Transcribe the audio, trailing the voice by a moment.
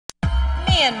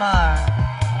Myanmar.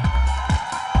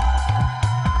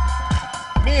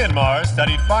 Myanmar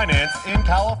studied finance in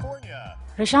California.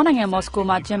 ရုရှားနိုင်ငံမော်စကို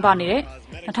မှာကျင်းပနေတဲ့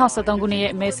2013ခုနှစ်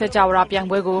ရဲ့မဲဆက်ကြဝဠာပြိုင်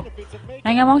ပွဲကို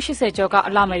နိုင်ငံပေါင်း80ကျော်က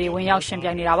အလှမယ်တွေဝင်ရောက်ရှင်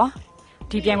ပြိုင်နေတာပါ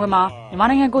ဒီပြိုင်ပွဲမှာမြန်မာ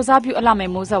နိုင်ငံကိုစားပြုအလှမ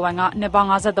ယ်မိုးဆက်ဝိုင်းကနှစ်ပေါင်း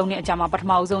53နှစ်အကြာမှာပထ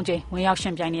မအဦးဆုံးချိန်ဝင်ရောက်ရှ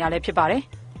င်ပြိုင်နေရလဲဖြစ်ပါတယ်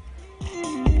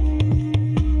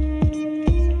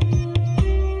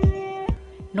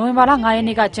နိုဝင်ဘာလ9ရက်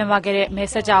နေ့ကကျင်းပခဲ့တဲ့မဲ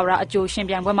ဆက်ကြဝဠာအကျိုးရှင်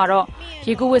ပြိုင်ပွဲမှာတော့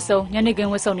ရေကူးဝစ်စုံညနေခ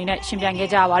င်းဝစ်စုံတွေနဲ့ရှင်ပြိုင်ခဲ့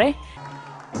ကြရပါတယ်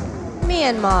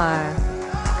Myanmar.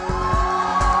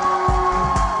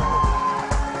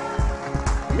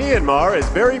 Myanmar is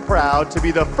very proud to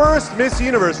be the first Miss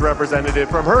Universe representative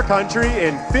from her country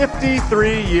in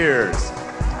 53 years.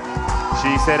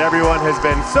 She said everyone has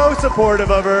been so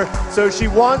supportive of her, so she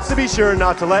wants to be sure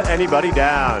not to let anybody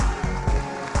down.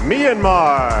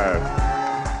 Myanmar.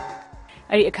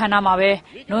 အဲ့ဒီအခမ်းအနားမှာပဲ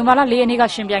နိုဝင်ဘာလ4ရက်နေ့က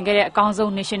ရှင်ပြိုင်ခဲ့တဲ့အကောင်း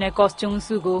ဆုံး National Costume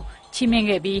ဆုကိုချီးမြှင့်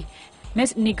ခဲ့ပြီး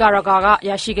Miss Nicaragua က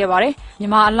ရရှိခဲ့ပါတယ်မြ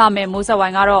န်မာအလှမယ်မိုးဆက်ဝို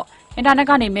င်းကတော့အင်တာနက်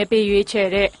ကနေမဲပေးရွေးချယ်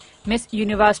တဲ့ Miss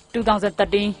Universe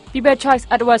 2013 People Choice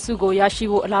Award ဆုကိုရရှိ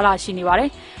ဖို့အလားအလာရှိနေပါတယ်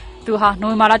သူဟာ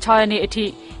နိုဝင်ဘာလ6ရက်နေ့အထိ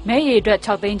မဲရည်အတွက်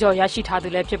6သိန်းကျော်ရရှိထားသူ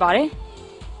လည်းဖြစ်ပါတယ်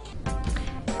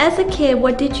As a kid,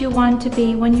 what did you want to be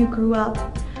when you grew up?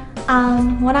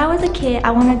 When I was a kid,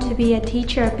 I wanted to be a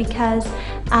teacher because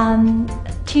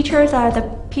teachers are the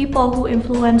people who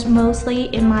influenced mostly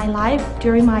in my life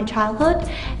during my childhood,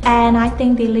 and I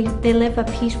think they live a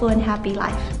peaceful and happy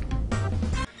life.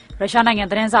 ရုရှားနိုင်ငံ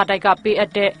သတင်းစာတိုက်ကပေးအ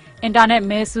ပ်တဲ့အင်တာနက်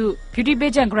မဲဆု Beauty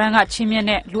Pageant Grant ကချီးမြှင့်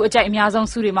တဲ့လူအကြိုက်အများဆုံး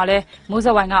ဆုတွေမှာလည်းမိုးဆ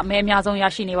က်ဝိုင်းကမဲအများဆုံးရ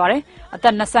ရှိနေပါတယ်အသ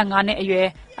က်25နှစ်အရွယ်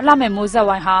အလှမယ်မိုးဆက်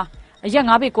ဝိုင်းဟာအရက်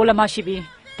9ပေ6လက်မရှိပြီး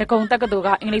တကုံတက္ကသိုလ်က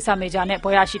အင်္ဂလိပ်စာမေဂျာနဲ့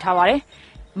ဘွဲ့ရရှိထားပါတယ်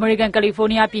အမေရိကန်ကယ်လီဖိုး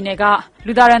နီးယားပြည်နယ်က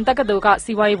လူသာရန်တက္ကသိုလ်က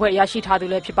စီးပွားရေးဘွဲ့ရရှိထားသူ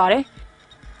လည်းဖြစ်ပါတယ်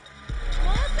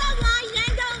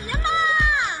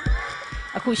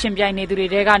အခုရှင်ပြိုင်နေသူတွေ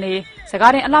ထဲကနေစ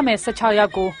ကားတင်အလှမယ်16ယော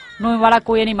က်ကိုနိုဝင်ဘာလ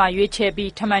9ရက်နေ့မှာရွေးချယ်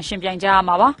ပြီးထပ်မံရှင်ပြိုင်ကြရ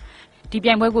မှာပါဒီ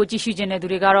ပြိုင်ပွဲကိုကြည့်ရှုခြင်းတဲ့သူ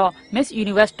တွေကတော့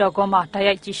missuniverse.com မှာတိုက်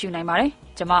ရိုက်ကြည့်ရှုနိုင်ပါတယ်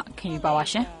ကျွန်မခင်ယူပါပါ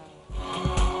ရှင်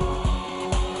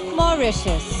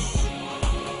Mauritius.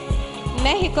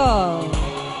 Mexico.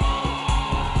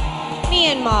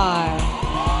 Myanmar.